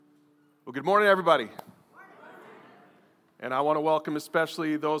Well, good morning, everybody. And I want to welcome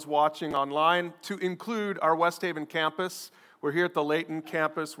especially those watching online to include our West Haven campus. We're here at the Layton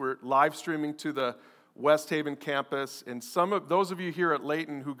campus. We're live streaming to the West Haven campus. And some of those of you here at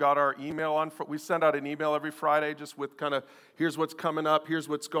Layton who got our email on, we send out an email every Friday just with kind of, here's what's coming up, here's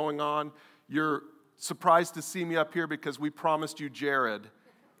what's going on. You're surprised to see me up here because we promised you Jared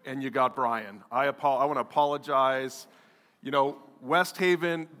and you got Bryan. I want to apologize. You know, West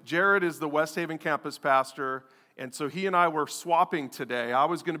Haven, Jared is the West Haven campus pastor, and so he and I were swapping today. I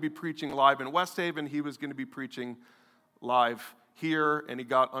was going to be preaching live in West Haven, he was going to be preaching live here, and he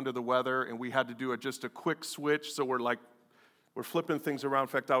got under the weather, and we had to do just a quick switch, so we're flipping things around. In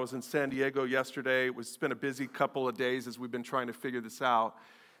fact, I was in San Diego yesterday. It's been a busy couple of days as we've been trying to figure this out.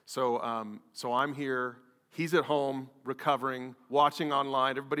 So I'm here, he's at home, recovering, watching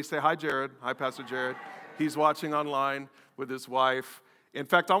online. Everybody say hi, Jared. Hi, Pastor Jared. He's watching online with his wife. In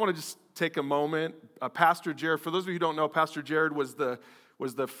fact, I want to just take a moment. Pastor Jared, for those of you who don't know, Pastor Jared was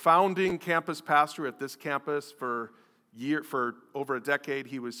the founding campus pastor at this campus for over a decade.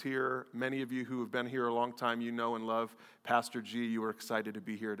 He was here. Many of you who have been here a long time, you know and love Pastor G. You were excited to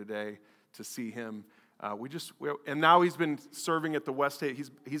be here today to see him. And now he's been serving at the West Haven.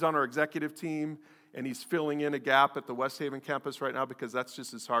 He's on our executive team, and he's filling in a gap at the West Haven campus right now because that's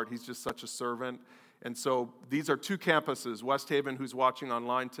just his heart. He's just such a servant. And so these are two campuses, West Haven, who's watching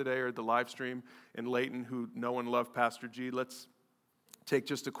online today or the live stream, and Layton, who know and love Pastor G. Let's take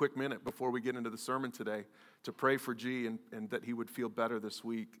just a quick minute before we get into the sermon today to pray for G and that he would feel better this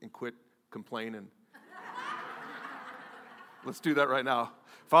week and quit complaining. Let's do that right now.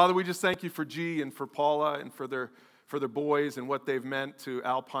 Father, we just thank you for G and for Paula and for their boys and what they've meant to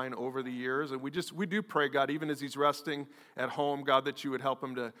Alpine over the years. And we do pray, God, even as he's resting at home, God, that you would help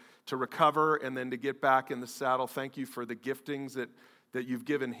him to recover and then to get back in the saddle. Thank you for the giftings that you've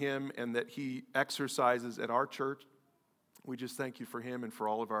given him and that he exercises at our church. We just thank you for him and for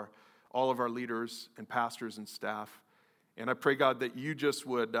all of our leaders and pastors and staff. And I pray, God, that you just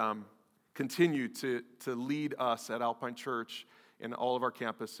would continue to lead us at Alpine Church and all of our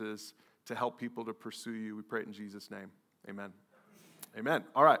campuses to help people to pursue you. We pray it in Jesus' name. Amen. Amen.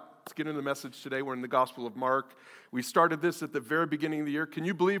 All right, let's get into the message today. We're in the Gospel of Mark. We started this at the very beginning of the year. Can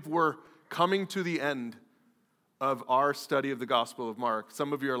you believe we're coming to the end of our study of the Gospel of Mark?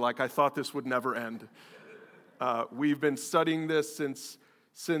 Some of you are like, I thought this would never end. We've been studying this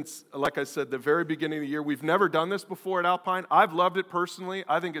since, like I said, the very beginning of the year. We've never done this before at Alpine. I've loved it personally.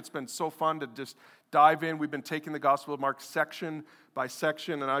 I think it's been so fun to just dive in. We've been taking the Gospel of Mark section by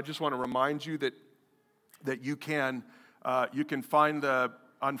section, and I just want to remind you that you can find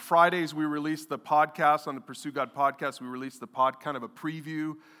on Fridays we release the podcast, on the Pursue God podcast, we release the kind of a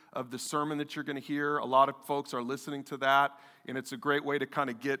preview of the sermon that you're going to hear. A lot of folks are listening to that, and it's a great way to kind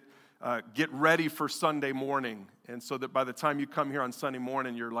of get ready for Sunday morning, and so that by the time you come here on Sunday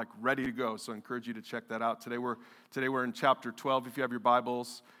morning, you're like ready to go. So I encourage you to check that out. Today we're in chapter 12. If you have your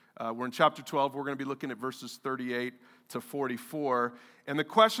Bibles, we're in chapter 12. We're going to be looking at verses 38 to 44. And the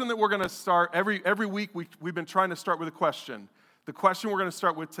question that we're going to start every week, we've been trying to start with a question. The question we're going to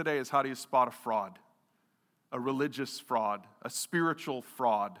start with today is, how do you spot a fraud? A religious fraud, a spiritual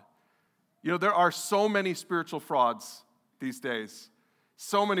fraud. You know, there are so many spiritual frauds these days.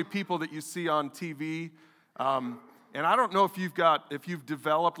 So many people that you see on TV, and I don't know if you've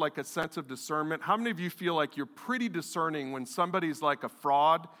developed like a sense of discernment. How many of you feel like you're pretty discerning when somebody's like a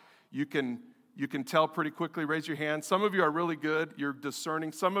fraud? You can tell pretty quickly. Raise your hand. Some of you are really good. You're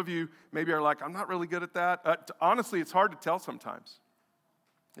discerning. Some of you maybe are like, I'm not really good at that. Honestly, it's hard to tell sometimes.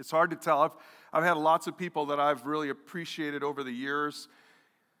 It's hard to tell. I've had lots of people that I've really appreciated over the years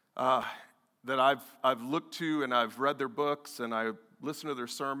that I've looked to, and I've read their books, and I listen to their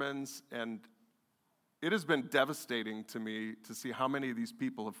sermons, and it has been devastating to me to see how many of these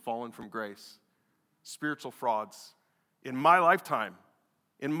people have fallen from grace. Spiritual frauds. In my lifetime,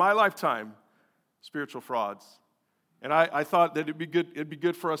 spiritual frauds. And I thought that it'd be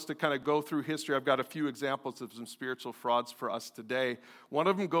good for us to kind of go through history. I've got a few examples of some spiritual frauds for us today. One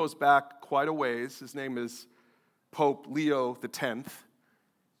of them goes back quite a ways. His name is Pope Leo X.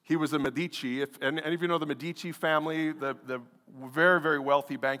 He was a Medici. If any of you know the Medici family, the very, very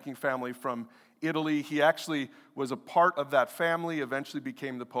wealthy banking family from Italy, he actually was a part of that family, eventually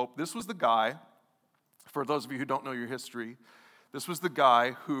became the Pope. This was the guy, for those of you who don't know your history, this was the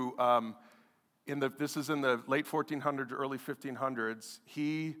guy who, this is in the late 1400s, early 1500s,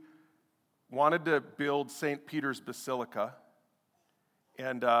 he wanted to build St. Peter's Basilica,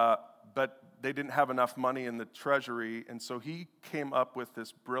 but they didn't have enough money in the treasury, and so he came up with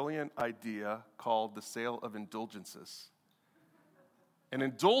this brilliant idea called the sale of indulgences. An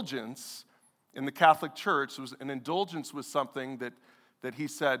indulgence in the Catholic Church was something that he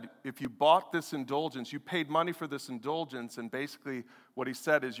said, if you bought this indulgence, you paid money for this indulgence, and basically what he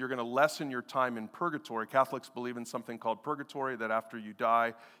said is you're going to lessen your time in purgatory. Catholics believe in something called purgatory, that after you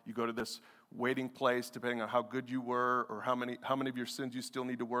die, you go to this waiting place, depending on how good you were or how many of your sins you still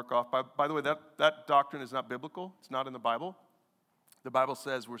need to work off. By the way, that doctrine is not biblical. It's not in the Bible. The Bible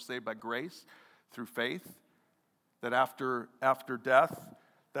says we're saved by grace through faith, that after death,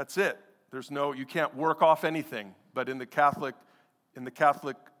 that's it. You can't work off anything. But in the Catholic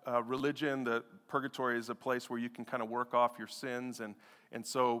religion, the purgatory is a place where you can kind of work off your sins. And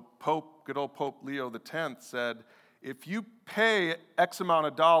so good old Pope Leo X said, if you pay X amount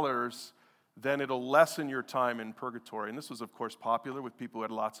of dollars, then it'll lessen your time in purgatory. And this was, of course, popular with people who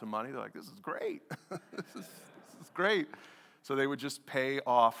had lots of money. They're like, this is great. This is great. So they would just pay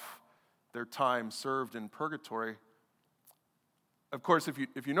off their time served in purgatory. Of course, if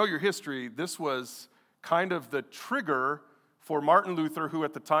you know your history, this was kind of the trigger for Martin Luther, who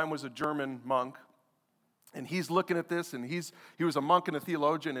at the time was a German monk. And he's looking at this, and he was a monk and a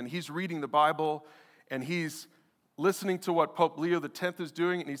theologian, and he's reading the Bible, and he's listening to what Pope Leo X is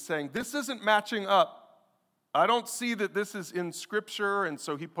doing, and he's saying, this isn't matching up. I don't see that this is in Scripture. And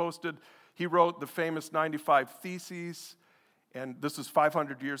so he wrote the famous 95 Theses, and this was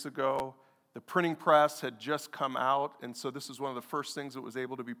 500 years ago. The printing press had just come out, and so this was one of the first things that was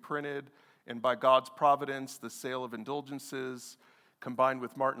able to be printed. And by God's providence, the sale of indulgences, combined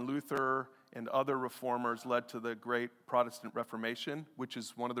with Martin Luther and other reformers, led to the great Protestant Reformation, which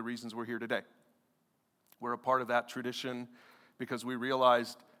is one of the reasons we're here today. We're a part of that tradition because we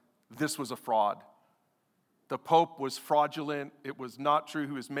realized this was a fraud. The Pope was fraudulent. It was not true.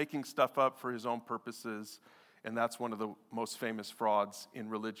 He was making stuff up for his own purposes, and that's one of the most famous frauds in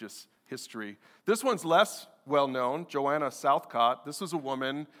religious history. This one's less well known. Joanna Southcott. This was a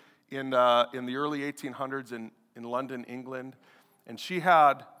woman in the early 1800s in London, England, and she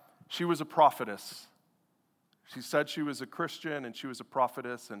was a prophetess. She said she was a Christian, and she was a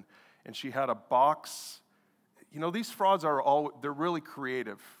prophetess, and she had a box. You know, these frauds they're really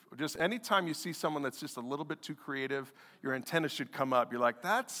creative. Just anytime you see someone that's just a little bit too creative, your antenna should come up. You're like,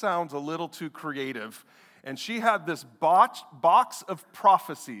 that sounds a little too creative. And she had this box of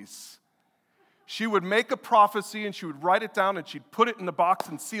prophecies. She would make a prophecy, and she would write it down, and she'd put it in the box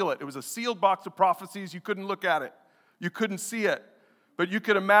and seal it. It was a sealed box of prophecies. You couldn't look at it. You couldn't see it. But you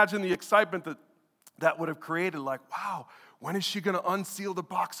could imagine the excitement that would have created, like, wow, when is she going to unseal the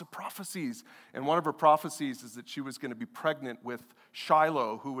box of prophecies? And one of her prophecies is that she was going to be pregnant with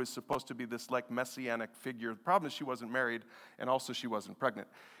Shiloh, who was supposed to be this like messianic figure. The problem is she wasn't married, and also she wasn't pregnant.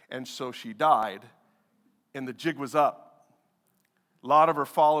 And so she died, and the jig was up. A lot of her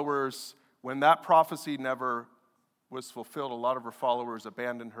followers, when that prophecy never was fulfilled, a lot of her followers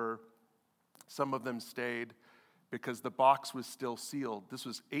abandoned her. Some of them stayed because the box was still sealed. This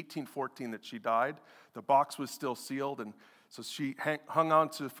was 1814 that she died. The box was still sealed, and so she hung on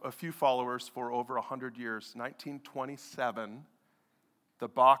to a few followers for over 100 years. 1927, the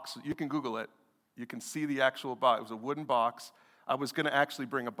box, you can Google it. You can see the actual box. It was a wooden box. I was going to actually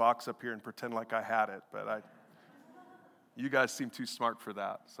bring a box up here and pretend like I had it, but you guys seem too smart for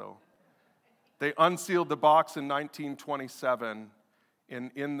that. So they unsealed the box in 1927,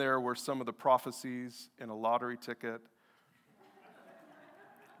 and in there were some of the prophecies and a lottery ticket.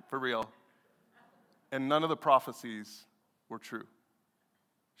 For real. And none of the prophecies were true.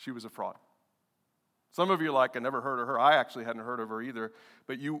 She was a fraud. Some of you are like, I never heard of her. I actually hadn't heard of her either.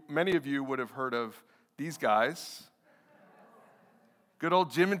 But many of you would have heard of these guys. Good old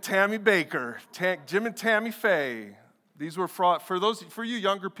Jim and Tammy Baker. Jim and Tammy Faye. These were fraud. For you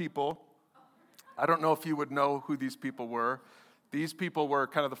younger people, I don't know if you would know who these people were. These people were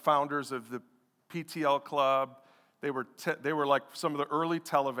kind of the founders of the PTL Club. They were like some of the early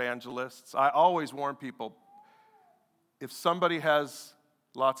televangelists. I always warn people, if somebody has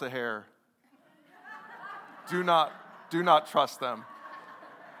lots of hair, do not trust them.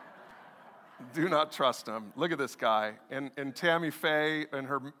 Do not trust them. Look at this guy. And Tammy Faye and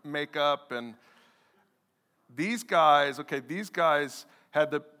her makeup. And these guys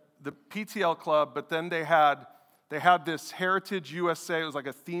had the PTL Club, but then they had this Heritage USA. It was like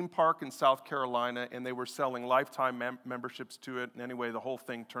a theme park in South Carolina, and they were selling lifetime memberships to it. And anyway, the whole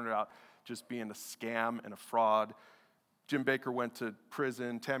thing turned out just being a scam and a fraud. Jim Baker went to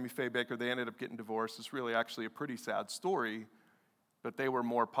prison. Tammy Faye Baker, they ended up getting divorced. It's really actually a pretty sad story, but they were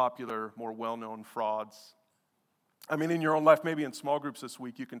more popular, more well-known frauds. I mean, in your own life, maybe in small groups this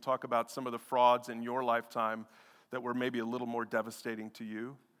week, you can talk about some of the frauds in your lifetime that were maybe a little more devastating to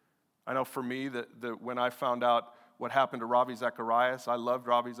you. I know for me that when I found out what happened to Ravi Zacharias. I loved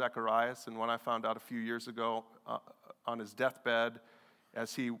Ravi Zacharias, and when I found out a few years ago on his deathbed,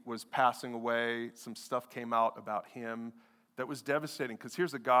 as he was passing away, some stuff came out about him that was devastating, because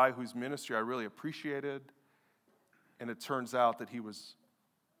here's a guy whose ministry I really appreciated, and it turns out that he was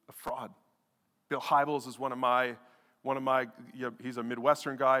a fraud. Bill Hybels is one of my, he's a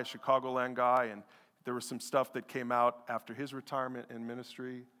Midwestern guy, a Chicagoland guy, and there was some stuff that came out after his retirement in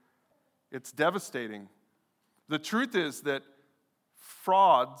ministry. It's devastating. The truth is that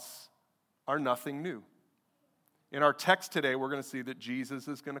frauds are nothing new. In our text today, we're going to see that Jesus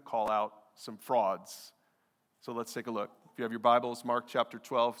is going to call out some frauds. So let's take a look. If you have your Bibles, Mark chapter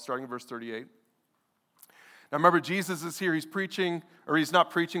 12, starting in verse 38. Now remember, Jesus is here. He's preaching, or he's not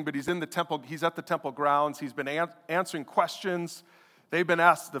preaching, but he's in the temple. He's at the temple grounds. He's been answering questions. They've been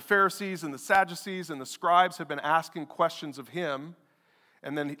asked, the Pharisees and the Sadducees and the scribes have been asking questions of him.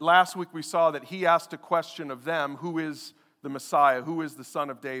 And then last week we saw that he asked a question of them, who is the Messiah, who is the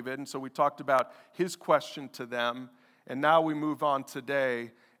Son of David? And so we talked about his question to them. And now we move on today,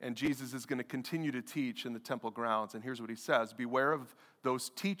 and Jesus is going to continue to teach in the temple grounds. And here's what he says: beware of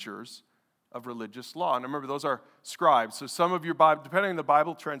those teachers of religious law. And remember, those are scribes. So some of your Bible, depending on the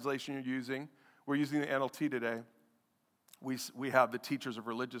Bible translation you're using, we're using the NLT today. We have the teachers of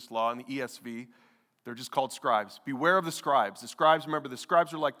religious law in the ESV. They're just called scribes. Beware of the scribes. The scribes, remember, the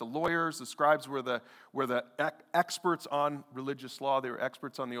scribes are like the lawyers. The scribes were the experts on religious law. They were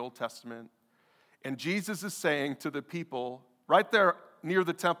experts on the Old Testament. And Jesus is saying to the people right there near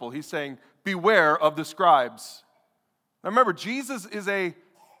the temple, he's saying, beware of the scribes. Now remember, Jesus is a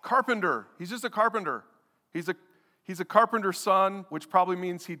carpenter. He's just a carpenter. He's a carpenter's son, which probably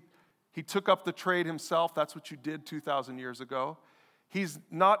means he took up the trade himself. That's what you did 2,000 years ago. He's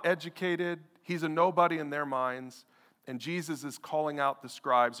not educated. He's a nobody in their minds. And Jesus is calling out the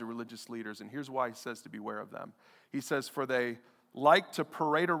scribes, the religious leaders. And here's why he says to beware of them. He says, for they like to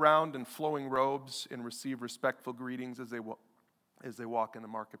parade around in flowing robes and receive respectful greetings as they walk in the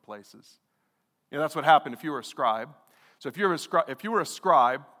marketplaces. You know, that's what happened if you were a scribe. So if you were a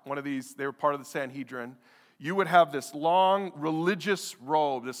scribe, one of these, they were part of the Sanhedrin, you would have this long religious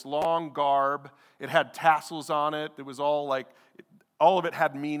robe, this long garb. It had tassels on it. It was all of it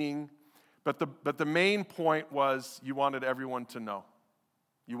had meaning. But the main point was you wanted everyone to know.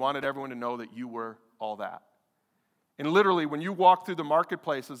 You wanted everyone to know that you were all that. And literally, when you walk through the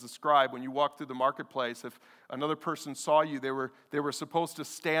marketplace as a scribe, when you walk through the marketplace, if another person saw you, they were supposed to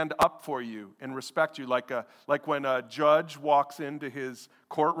stand up for you and respect you. Like when a judge walks into his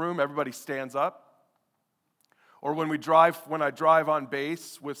courtroom, everybody stands up. Or when I drive on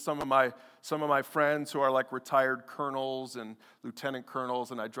base with some of my friends who are like retired colonels and lieutenant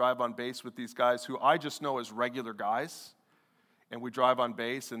colonels, and I drive on base with these guys who I just know as regular guys. And we drive on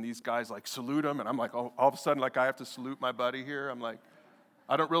base, and these guys like salute them, and I'm like, oh, all of a sudden, like I have to salute my buddy here. I'm like,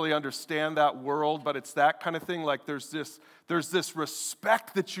 I don't really understand that world, but it's that kind of thing. Like there's this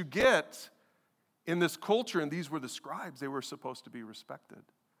respect that you get in this culture, and these were the scribes. They were supposed to be respected.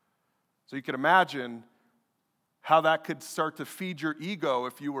 So you can imagine how that could start to feed your ego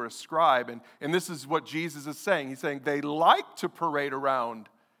if you were a scribe. And this is what Jesus is saying. He's saying they like to parade around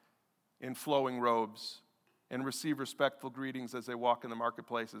in flowing robes and receive respectful greetings as they walk in the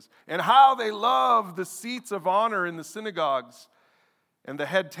marketplaces. And how they love the seats of honor in the synagogues and the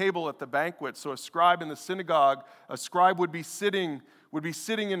head table at the banquet. So a scribe in the synagogue, a scribe would be sitting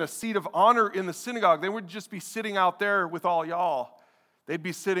in a seat of honor in the synagogue. They wouldn't just be sitting out there with all y'all. They'd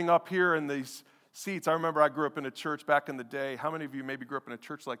be sitting up here in these seats. I remember I grew up in a church back in the day. How many of you maybe grew up in a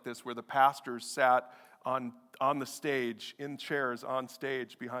church like this where the pastors sat on the stage, in chairs on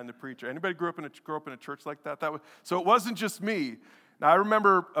stage behind the preacher? Anybody grew up in a church like that? So it wasn't just me. Now I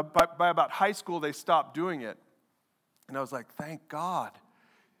remember by about high school they stopped doing it. And I was like, thank God.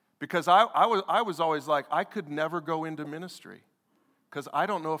 Because I was always like, I could never go into ministry. Because I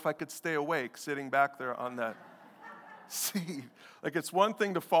don't know if I could stay awake sitting back there on that seat. Like it's one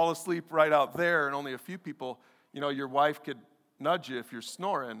thing to fall asleep right out there and only a few people, your wife could nudge you if you're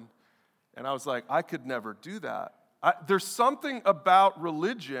snoring. And I was like, I could never do that. There's something about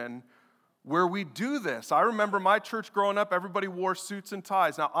religion where we do this. I remember my church growing up, everybody wore suits and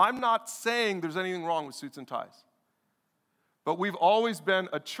ties. Now, I'm not saying there's anything wrong with suits and ties. But we've always been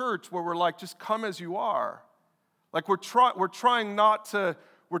a church where we're like, just come as you are. Like we're trying not to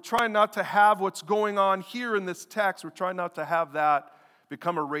have what's going on here in this text. We're trying not to have that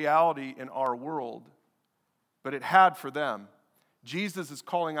become a reality in our world. But it had for them. Jesus is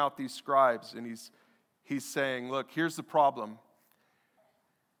calling out these scribes, and he's saying, look, here's the problem.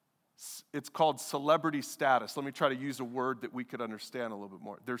 It's called celebrity status. Let me try to use a word that we could understand a little bit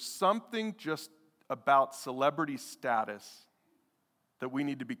more. There's something just about celebrity status that we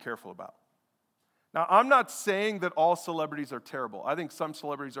need to be careful about. Now, I'm not saying that all celebrities are terrible. I think some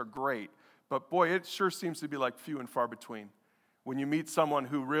celebrities are great. But boy, it sure seems to be like few and far between. When you meet someone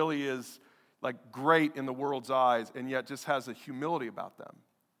who really is like great in the world's eyes and yet just has a humility about them.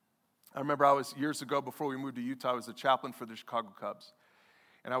 I remember years ago before we moved to Utah, I was a chaplain for the Chicago Cubs.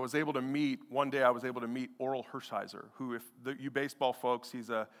 And one day I was able to meet Orel Hershiser, who, you baseball folks, he's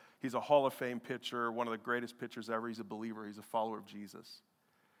a Hall of Fame pitcher, one of the greatest pitchers ever. He's a believer. He's a follower of Jesus.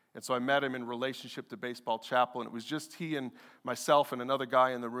 And so I met him in relationship to baseball chaplain. It was just he and myself and another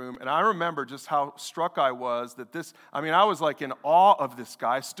guy in the room. And I remember just how struck I was that I was like in awe of this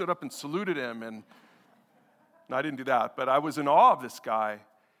guy. I stood up and saluted him. And no, I didn't do that, but I was in awe of this guy.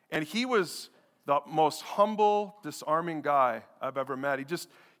 And he was the most humble, disarming guy I've ever met.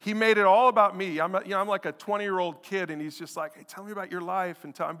 He made it all about me. I'm like a 20-year-old kid, and he's just like, hey, tell me about your life.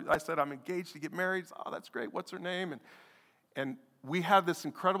 And I said, I'm engaged to get married. Said, oh, that's great. What's her name? And we had this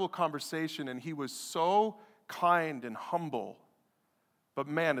incredible conversation, and he was so kind and humble. But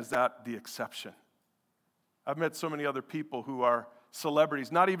man, is that the exception. I've met so many other people who are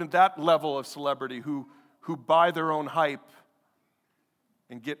celebrities, not even that level of celebrity, who buy their own hype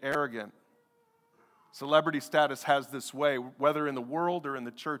and get arrogant. Celebrity status has this way, whether in the world or in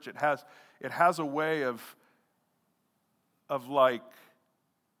the church, it has a way of like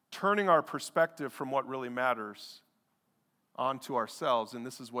turning our perspective from what really matters onto ourselves, and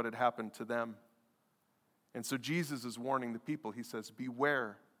this is what had happened to them. And so Jesus is warning the people. He says,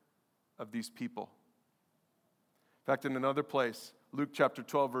 beware of these people. In fact, in another place, Luke chapter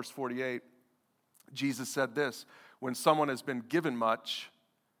 12, verse 48, Jesus said this, when someone has been given much,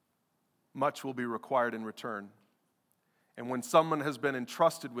 much will be required in return. And when someone has been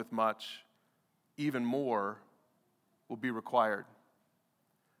entrusted with much, even more will be required.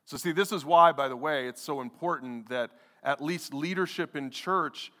 So see, this is why, by the way, it's so important that at least leadership in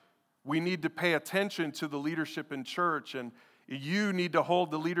church, we need to pay attention to the leadership in church, and you need to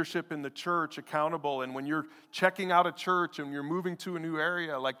hold the leadership in the church accountable. And when you're checking out a church and you're moving to a new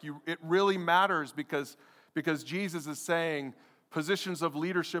area, it really matters because Jesus is saying positions of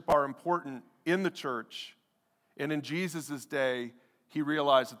leadership are important in the church. And in Jesus' day, he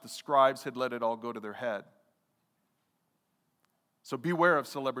realized that the scribes had let it all go to their head. So beware of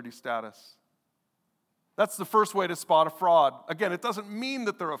celebrity status. That's the first way to spot a fraud. Again, it doesn't mean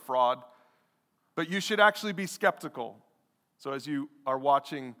that they're a fraud, but you should actually be skeptical. So as you are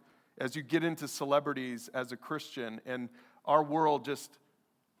watching, as you get into celebrities as a Christian, and our world just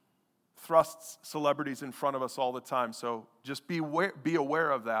thrusts celebrities in front of us all the time. So just be aware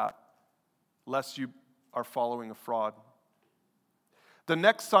of that, lest you are following a fraud. The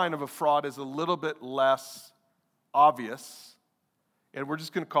next sign of a fraud is a little bit less obvious, and we're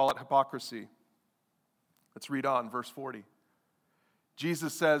just going to call it hypocrisy. Let's read on, verse 40.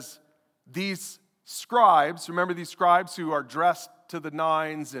 Jesus says, these scribes, remember these scribes who are dressed to the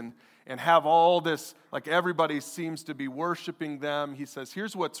nines and have all this, like everybody seems to be worshiping them. He says,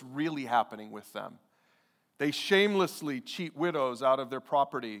 here's what's really happening with them. They shamelessly cheat widows out of their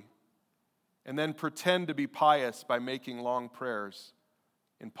property and then pretend to be pious by making long prayers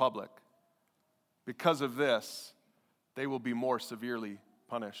in public. Because of this, they will be more severely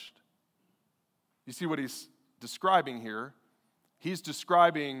punished. You see what he's describing here? He's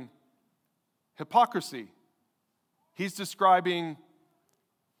describing hypocrisy. He's describing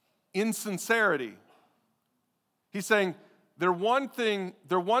insincerity. He's saying they're one thing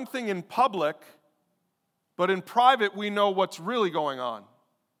in public, but in private we know what's really going on.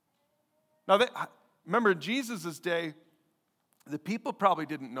 Now, remember, in Jesus' day, the people probably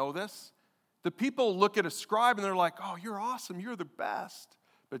didn't know this. The people look at a scribe and they're like, oh, you're awesome, you're the best.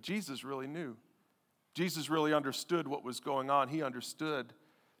 But Jesus really knew. Jesus really understood what was going on. He understood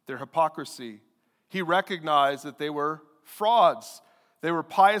their hypocrisy. He recognized that they were frauds. They were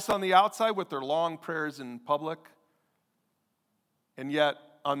pious on the outside with their long prayers in public, and yet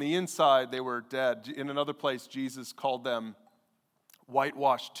on the inside they were dead. In another place, Jesus called them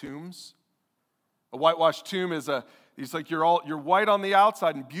whitewashed tombs. A whitewashed tomb he's like you're white on the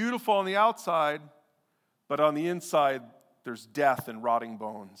outside and beautiful on the outside, but on the inside there's death and rotting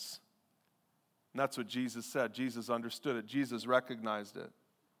bones. And that's what Jesus said. Jesus understood it. Jesus recognized it.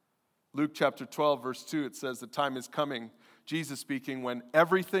 Luke chapter 12, verse 2, it says, the time is coming, Jesus speaking, when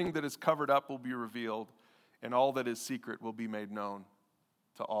everything that is covered up will be revealed, and all that is secret will be made known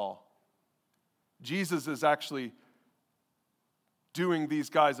to all. Jesus is actually doing these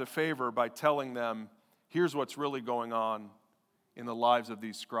guys a favor by telling them, here's what's really going on in the lives of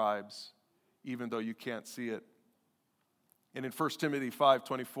these scribes, even though you can't see it. And in 1 Timothy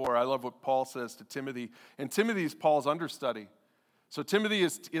 5:24, I love what Paul says to Timothy. And Timothy is Paul's understudy. So Timothy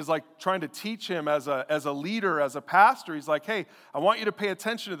is like trying to teach him as a leader, as a pastor. He's like, hey, I want you to pay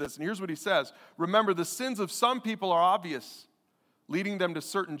attention to this. And here's what he says. Remember, the sins of some people are obvious, leading them to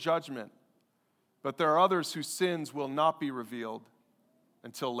certain judgment. But there are others whose sins will not be revealed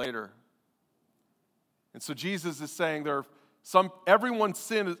until later. And so Jesus is saying everyone's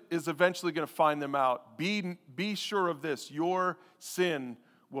sin is eventually going to find them out. Be sure of this. Your sin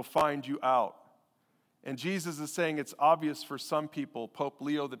will find you out. And Jesus is saying it's obvious for some people. Pope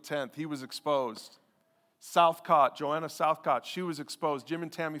Leo X, he was exposed. Joanna Southcott, she was exposed. Jim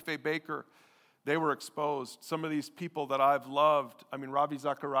and Tammy Faye Baker, they were exposed. Some of these people that I've loved, Ravi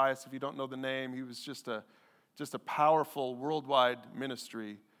Zacharias, if you don't know the name, he was just a powerful worldwide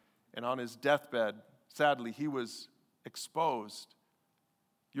ministry. And on his deathbed, sadly, he was exposed.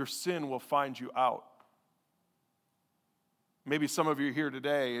 Your sin will find you out. Maybe some of you are here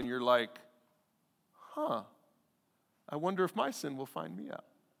today and you're like, I wonder if my sin will find me out.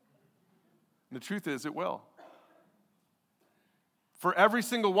 And the truth is, it will. For every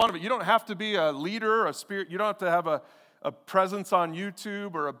single one of it. You don't have to be a leader, a spirit. You don't have to have a presence on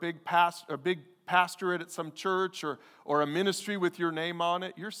YouTube or a big pastorate at some church or a ministry with your name on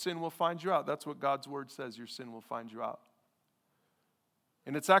it. Your sin will find you out. That's what God's word says. Your sin will find you out.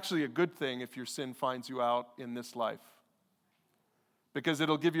 And it's actually a good thing if your sin finds you out in this life, because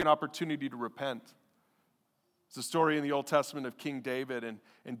it'll give you an opportunity to repent. It's a story in the Old Testament of King David.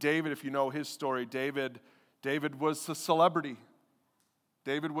 And David, if you know his story, David was a celebrity.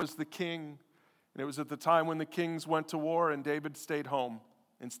 David was the king. And it was at the time when the kings went to war and David stayed home.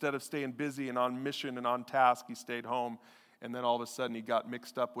 Instead of staying busy and on mission and on task, he stayed home. And then all of a sudden he got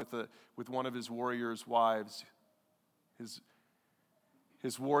mixed up with one of his warriors' wives.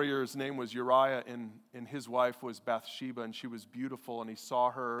 His warrior's name was Uriah, and his wife was Bathsheba, and she was beautiful. And he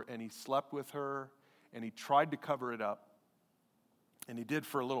saw her and he slept with her. And he tried to cover it up, and he did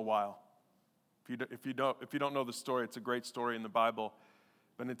for a little while. If you don't know the story, it's a great story in the Bible.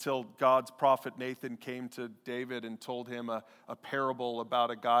 But until God's prophet Nathan came to David and told him a parable about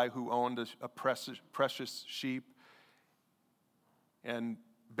a guy who owned a precious sheep, and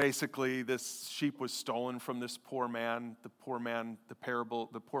basically this sheep was stolen from this poor man. The poor man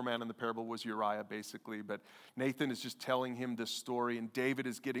in the parable was Uriah, basically. But Nathan is just telling him this story, and David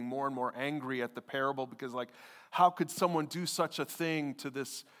is getting more and more angry at the parable because, how could someone do such a thing to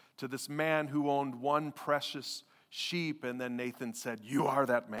this man who owned one precious sheep? And then Nathan said, "You are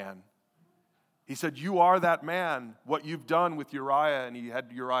that man." He said, "You are that man. What you've done with Uriah," and he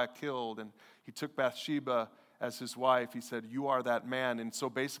had Uriah killed, and he took Bathsheba as his wife. He said, "You are that man." And so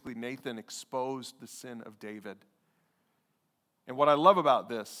basically Nathan exposed the sin of David. And what I love about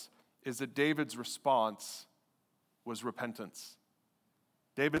this is that David's response was repentance.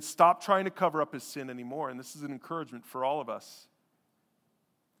 David stopped trying to cover up his sin anymore. And this is an encouragement for all of us.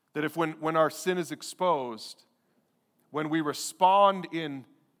 That if when our sin is exposed, when we respond in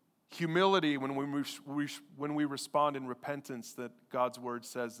humility, when we respond in repentance, that God's word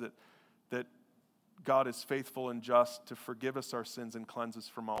says that God is faithful and just to forgive us our sins and cleanse us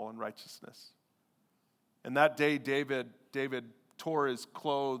from all unrighteousness. And that day, David tore his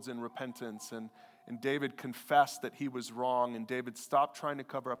clothes in repentance, and David confessed that he was wrong, and David stopped trying to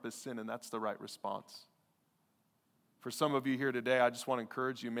cover up his sin, and that's the right response. For some of you here today, I just want to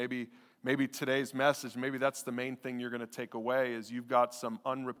encourage you, maybe today's message, maybe that's the main thing you're going to take away, is you've got some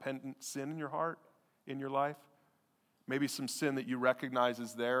unrepentant sin in your heart, in your life. Maybe some sin that you recognize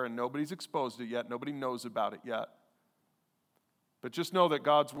is there and nobody's exposed it yet. Nobody knows about it yet. But just know that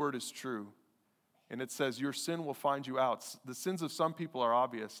God's word is true. And it says your sin will find you out. The sins of some people are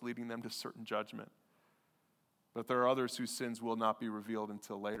obvious, leading them to certain judgment. But there are others whose sins will not be revealed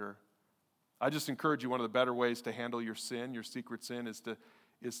until later. I just encourage you, one of the better ways to handle your sin, your secret sin, is to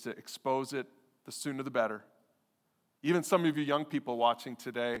expose it. The sooner the better. Even some of you young people watching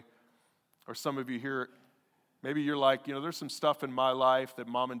today, or some of you here, maybe you're like, there's some stuff in my life that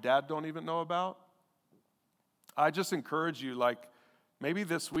mom and dad don't even know about. I just encourage you, maybe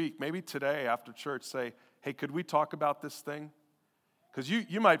this week, maybe today after church, say, hey, could we talk about this thing? Because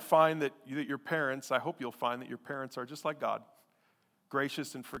you might find that your parents, I hope you'll find that your parents are just like God,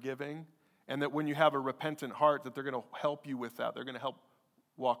 gracious and forgiving, and that when you have a repentant heart, that they're going to help you with that. They're going to help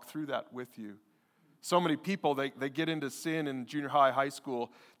walk through that with you. So many people, they get into sin in junior high, high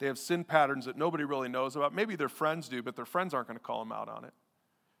school. They have sin patterns that nobody really knows about. Maybe their friends do, but their friends aren't going to call them out on it.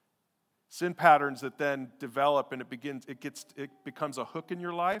 Sin patterns that then develop, and it becomes a hook in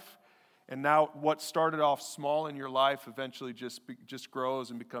your life. And now what started off small in your life eventually just grows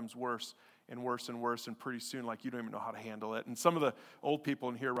and becomes worse. and worse, and pretty soon, like, you don't even know how to handle it. And some of the old people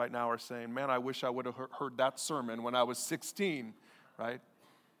in here right now are saying, man, I wish I would have heard that sermon when I was 16, right?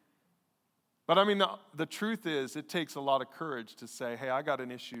 But I mean, the truth is, it takes a lot of courage to say, hey, I got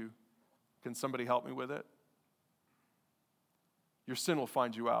an issue. Can somebody help me with it? Your sin will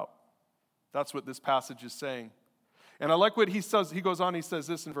find you out. That's what this passage is saying. And I like what he says. He goes on, he says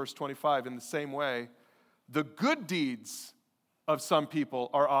this in verse 25, in the same way, the good deeds of some people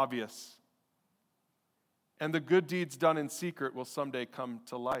are obvious, and the good deeds done in secret will someday come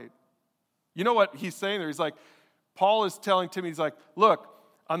to light. You know what he's saying there? He's like, Paul is telling Timothy, he's like, look,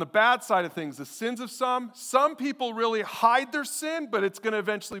 on the bad side of things, the sins of some people really hide their sin, but it's going to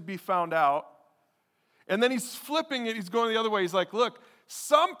eventually be found out. And then he's flipping it, he's going the other way. He's like, look,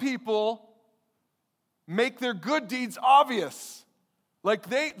 some people make their good deeds obvious. Like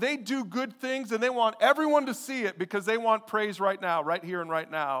they do good things and they want everyone to see it because they want praise right now, right here and right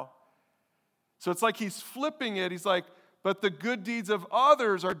now. So it's like he's flipping it. He's like, but the good deeds of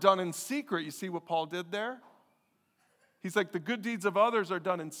others are done in secret. You see what Paul did there? He's like, the good deeds of others are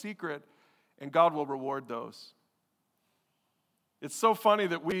done in secret, and God will reward those. It's so funny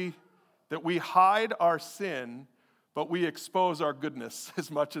that we hide our sin, but we expose our goodness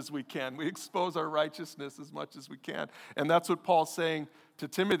as much as we can. We expose our righteousness as much as we can. And that's what Paul's saying to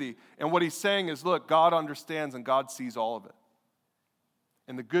Timothy. And what he's saying is, look, God understands and God sees all of it.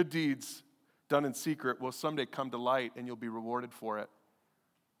 And the good deeds done in secret will someday come to light and you'll be rewarded for it.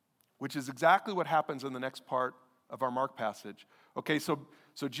 Which is exactly what happens in the next part of our Mark passage. Okay, so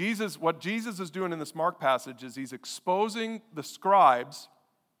what Jesus is doing in this Mark passage is he's exposing the scribes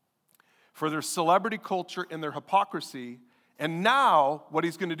for their celebrity culture and their hypocrisy. And now, what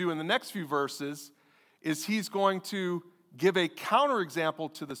he's going to do in the next few verses is he's going to give a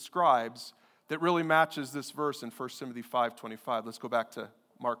counterexample to the scribes that really matches this verse in 1 Timothy 5:25. Let's go back to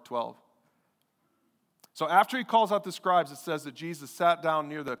Mark 12. So after he calls out the scribes, it says that Jesus sat down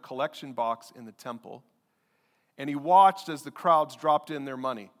near the collection box in the temple, and he watched as the crowds dropped in their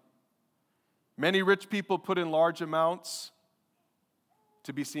money. Many rich people put in large amounts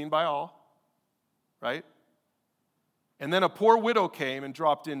to be seen by all, right? And then a poor widow came and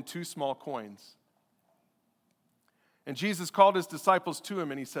dropped in 2 small coins. And Jesus called his disciples to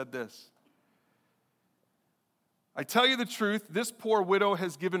him and he said this, I tell you the truth, this poor widow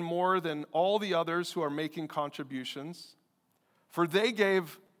has given more than all the others who are making contributions, for they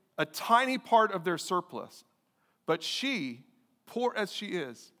gave a tiny part of their surplus. But she, poor as she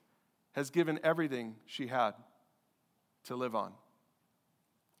is, has given everything she had to live on.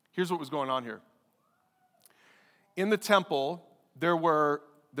 Here's what was going on here. In the temple, there were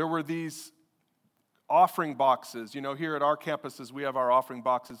these offering boxes. You know, here at our campuses, we have our offering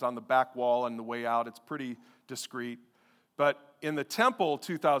boxes on the back wall and the way out. It's pretty discreet. But in the temple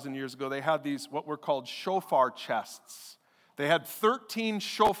 2,000 years ago, they had these, what were called shofar chests. They had 13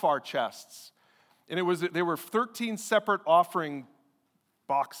 shofar chests. And they were 13 separate offering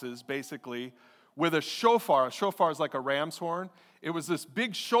boxes, basically, with a shofar. A shofar is like a ram's horn. It was this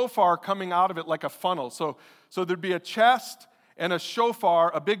big shofar coming out of it like a funnel. So there'd be a chest and a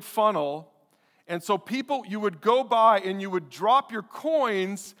shofar, a big funnel. And so people, you would go by and you would drop your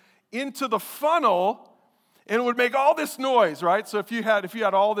coins into the funnel, and it would make all this noise, right? So if you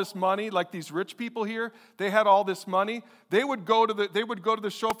had all this money, like these rich people here, they had all this money. They would go to the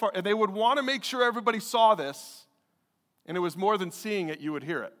shofar, and they would want to make sure everybody saw this. And it was more than seeing it; you would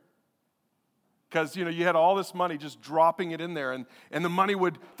hear it, because you had all this money just dropping it in there, and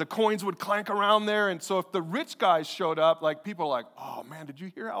the coins would clank around there. And so if the rich guys showed up, like people were like, "Oh man, did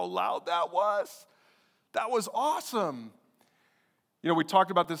you hear how loud that was? That was awesome." We talked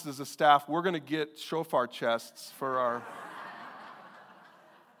about this as a staff. We're going to get shofar chests for our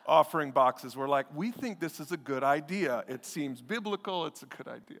offering boxes. We're like, we think this is a good idea. It seems biblical. It's a good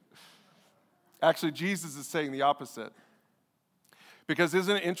idea. Actually, Jesus is saying the opposite. Because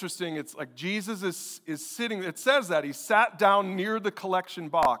isn't it interesting? It's like Jesus is sitting, it says that he sat down near the collection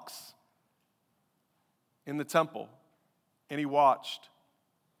box in the temple, and he watched.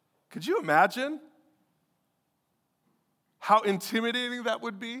 Could you imagine how intimidating that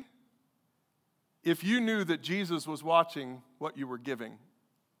would be if you knew that Jesus was watching what you were giving?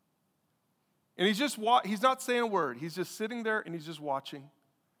 And he's not saying a word. He's just sitting there and he's just watching.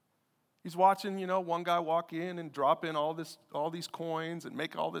 He's watching, one guy walk in and drop in all these coins and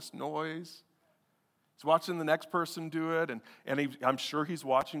make all this noise. He's watching the next person do it, and I'm sure he's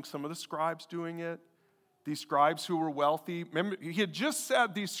watching some of the scribes doing it. These scribes who were wealthy. Remember, he had just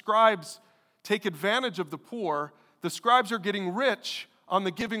said these scribes take advantage of the poor. The scribes are getting rich on the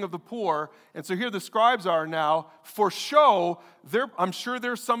giving of the poor. And so here the scribes are now, for show. I'm sure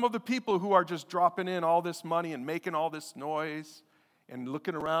there's some of the people who are just dropping in all this money and making all this noise and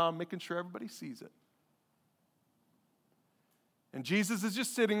looking around, making sure everybody sees it. And Jesus is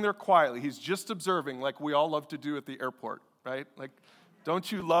just sitting there quietly. He's just observing, like we all love to do at the airport, right? Like, don't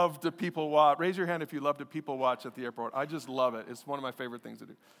you love to people watch? Raise your hand if you love to people watch at the airport. I just love it. It's one of my favorite things to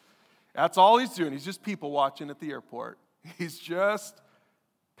do. That's all he's doing. He's just people watching at the airport. He's just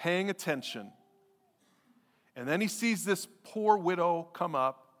paying attention. And then he sees this poor widow come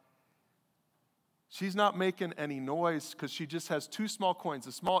up. She's not making any noise because she just has 2 small coins.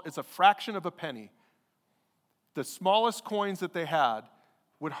 It's a fraction of a penny. The smallest coins that they had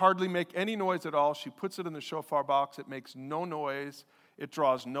would hardly make any noise at all. She puts it in the shofar box. It makes no noise. It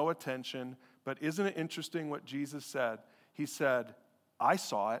draws no attention. But isn't it interesting what Jesus said? He said, I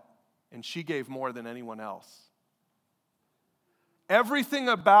saw it, and she gave more than anyone else. Everything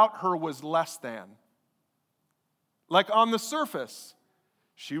about her was less than. Like on the surface,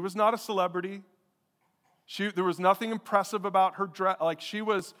 she was not a celebrity. There was nothing impressive about her dress. Like she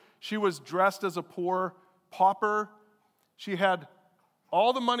was dressed as a poor pauper. She had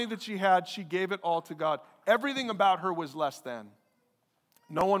all the money that she had, she gave it all to God. Everything about her was less than.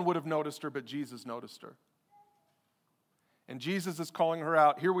 No one would have noticed her, but Jesus noticed her. And Jesus is calling her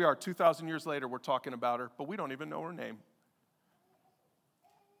out. Here we are, 2,000 years later, we're talking about her, but we don't even know her name.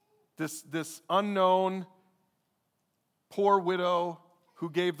 This unknown poor widow who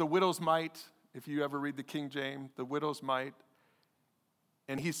gave the widow's mite, if you ever read the King James, the widow's mite.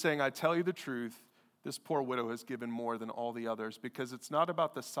 And he's saying, I tell you the truth, this poor widow has given more than all the others, because it's not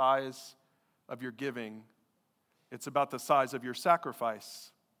about the size of your giving, it's about the size of your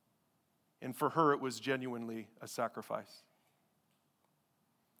sacrifice. And for her, it was genuinely a sacrifice.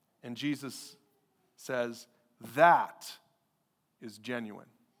 And Jesus says, that is genuine.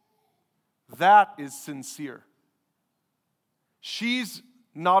 That is sincere. She's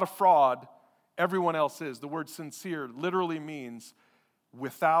not a fraud. Everyone else is. The word sincere literally means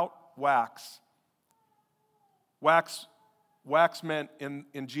without wax. Wax meant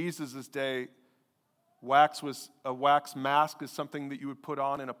in Jesus' day, wax mask is something that you would put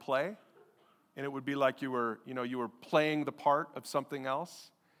on in a play. And it would be like you were playing the part of something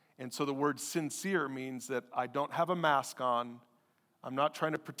else. And so the word sincere means that I don't have a mask on. I'm not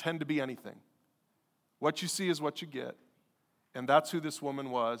trying to pretend to be anything. What you see is what you get. And that's who this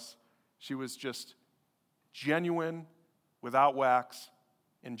woman was. She was just genuine, without wax,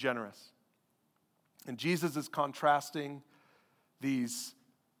 and generous. And Jesus is contrasting these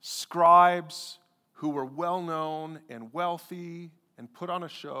scribes who were well-known and wealthy and put on a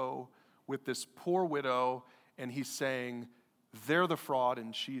show with this poor widow, and he's saying, they're the fraud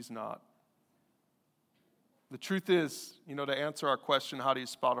and she's not. The truth is, to answer our question, how do you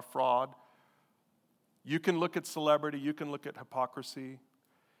spot a fraud? You can look at celebrity, you can look at hypocrisy,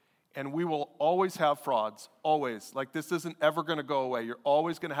 and we will always have frauds, always. Like this isn't ever going to go away. You're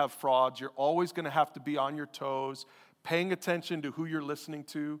always going to have frauds. You're always going to have to be on your toes, paying attention to who you're listening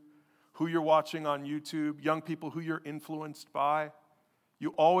to, who you're watching on YouTube, young people who you're influenced by. You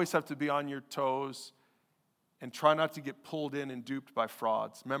always have to be on your toes and try not to get pulled in and duped by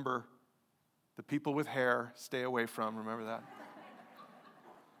frauds. Remember, the people with hair, stay away from. Remember that?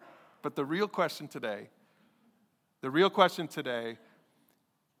 But the real question today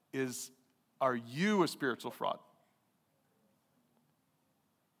is, are you a spiritual fraud?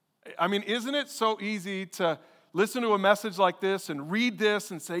 I mean, isn't it so easy to listen to a message like this and read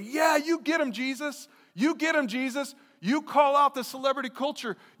this and say, yeah, you get him, Jesus. You get him, Jesus. You call out the celebrity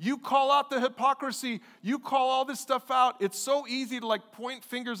culture. You call out the hypocrisy. You call all this stuff out. It's so easy to point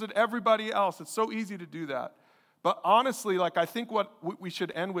fingers at everybody else. It's so easy to do that. But honestly, I think what we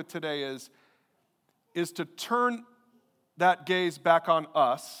should end with today is to turn that gaze back on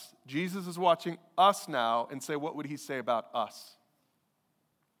us. Jesus is watching us now and say, what would he say about us?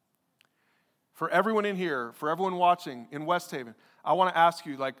 For everyone in here, for everyone watching in West Haven, I want to ask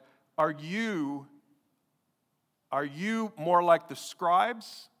you, are you more like the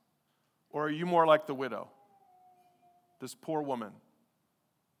scribes, or are you more like the widow? This poor woman.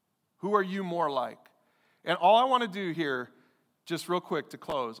 Who are you more like? And all I want to do here, just real quick to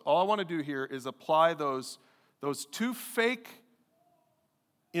close, all I want to do here is apply those 2 fake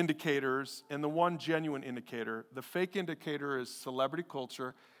indicators and the one genuine indicator. The fake indicator is celebrity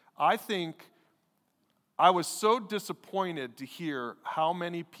culture. I think I was so disappointed to hear how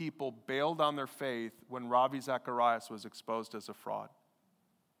many people bailed on their faith when Ravi Zacharias was exposed as a fraud.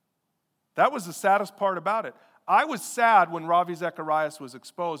 That was the saddest part about it. I was sad when Ravi Zacharias was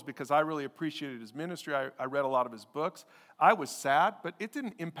exposed because I really appreciated his ministry. I read a lot of his books. I was sad, but it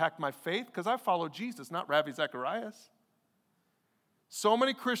didn't impact my faith because I followed Jesus, not Ravi Zacharias. So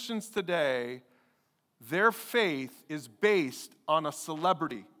many Christians today, their faith is based on a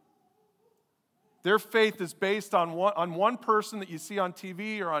celebrity. Their faith is based on one person that you see on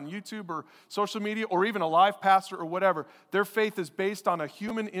TV or on YouTube or social media or even a live pastor or whatever. Their faith is based on a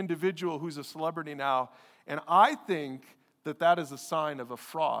human individual who's a celebrity now. And I think that is a sign of a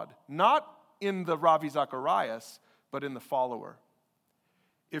fraud, not in the Ravi Zacharias, but in the follower.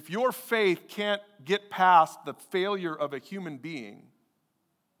 If your faith can't get past the failure of a human being,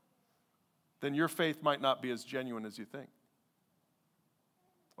 then your faith might not be as genuine as you think.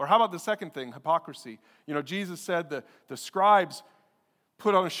 Or how about the second thing, hypocrisy? You know, Jesus said the scribes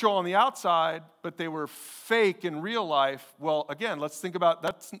put on a show on the outside, but they were fake in real life. Well, again, let's think about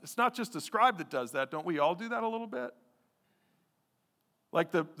that. It's not just a scribe that does that. Don't we all do that a little bit?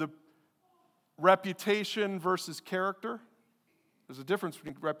 Like the reputation versus character. There's a difference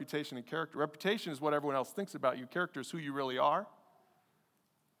between reputation and character. Reputation is what everyone else thinks about you. Character is who you really are.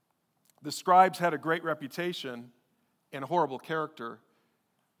 The scribes had a great reputation and horrible character.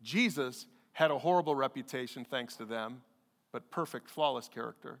 Jesus had a horrible reputation, thanks to them, but perfect, flawless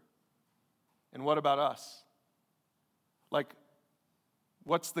character. And what about us? Like,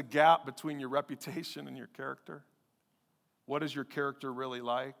 what's the gap between your reputation and your character? What is your character really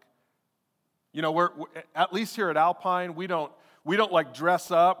like? You know, we're at least here at Alpine, we don't like dress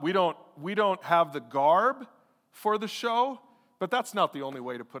up. We don't have the garb for the show, but that's not the only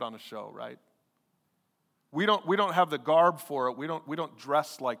way to put on a show, right? We don't have the garb for it. We don't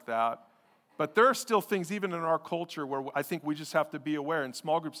dress like that. But there are still things, even in our culture, where I think we just have to be aware. In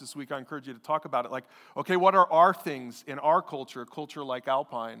small groups this week, I encourage you to talk about it. Like, okay, what are our things in our culture, a culture like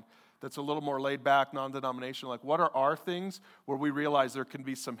Alpine, that's a little more laid back, non-denominational? Like, what are our things where we realize there can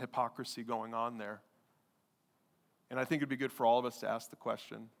be some hypocrisy going on there? And I think it'd be good for all of us to ask the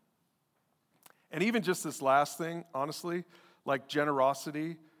question. And even just this last thing, honestly, like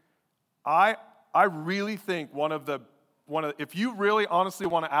generosity, I really think if you really honestly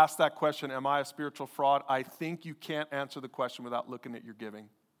want to ask that question, am I a spiritual fraud? I think you can't answer the question without looking at your giving.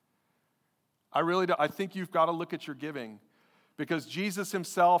 I really do. I think you've got to look at your giving because Jesus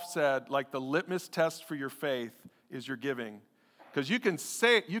himself said, like, the litmus test for your faith is your giving. Because you can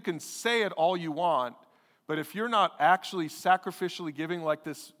say it all you want, but if you're not actually sacrificially giving like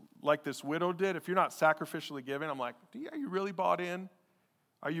this widow did, if you're not sacrificially giving, I'm like, are you really bought in?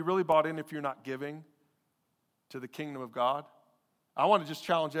 Are you really bought in if you're not giving to the kingdom of God? I want to just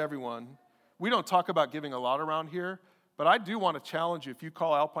challenge everyone. We don't talk about giving a lot around here, but I do want to challenge you. If you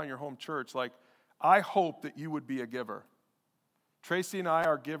call Alpine your home church, like, I hope that you would be a giver. Tracy and I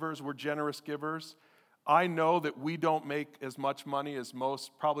are givers. We're generous givers. I know that we don't make as much money as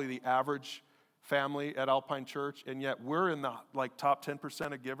most, probably the average family at Alpine Church, and yet we're in the top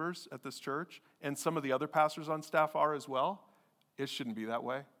 10% of givers at this church, and some of the other pastors on staff are as well. It shouldn't be that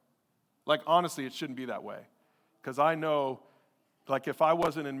way. Like, honestly, it shouldn't be that way. Because I know, like, if I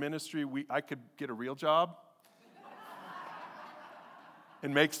wasn't in ministry, I could get a real job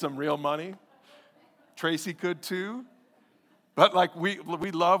and make some real money. Tracy could too. But, like, we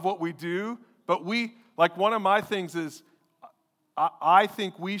love what we do. But one of my things is I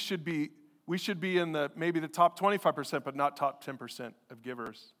think we should be in maybe the top 25%, but not top 10% of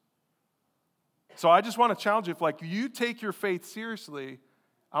givers. So I just want to challenge you, if you take your faith seriously,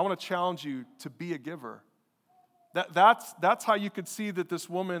 I want to challenge you to be a giver. That's how you could see that this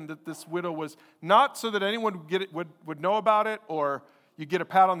widow was, not so that anyone would know about it or you get a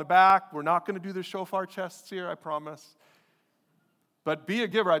pat on the back. We're not going to do the shofar chests here, I promise. But be a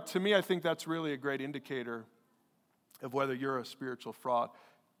giver. To me, I think that's really a great indicator of whether you're a spiritual fraud.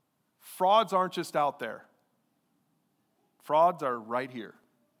 Frauds aren't just out there. Frauds are right here.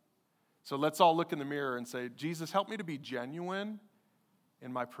 So let's all look in the mirror and say, Jesus, help me to be genuine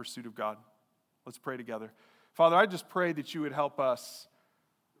in my pursuit of God. Let's pray together. Father, I just pray that you would help us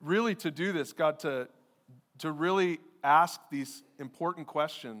really to do this, God, to really ask these important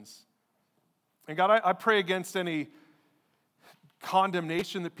questions. And God, I pray against any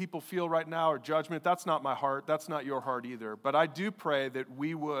condemnation that people feel right now or judgment. That's not my heart. That's not your heart either. But I do pray that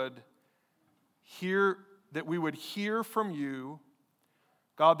we would hear from you,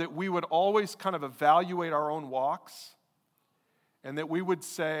 God, that we would always kind of evaluate our own walks and that we would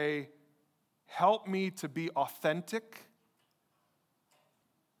say, help me to be authentic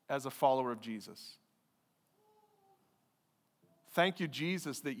as a follower of Jesus. Thank you,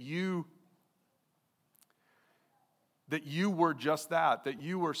 Jesus, that that you were just that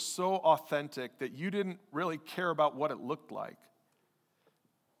you were so authentic, that you didn't really care about what it looked like,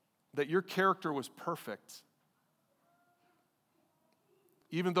 that your character was perfect.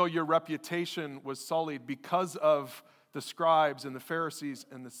 Even though your reputation was sullied because of the scribes and the Pharisees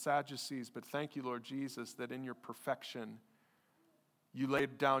and the Sadducees, but thank you, Lord Jesus, that in your perfection, you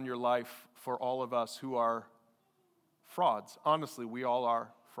laid down your life for all of us who are frauds. Honestly, we all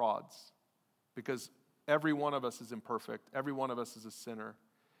are frauds because every one of us is imperfect. Every one of us is a sinner.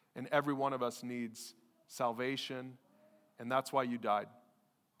 And every one of us needs salvation. And that's why you died.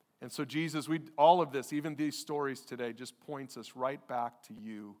 And so Jesus, all of this, even these stories today, just points us right back to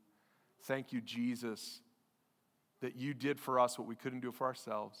you. Thank you, Jesus, that you did for us what we couldn't do for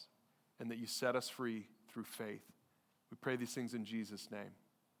ourselves and that you set us free through faith. We pray these things in Jesus' name.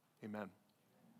 Amen.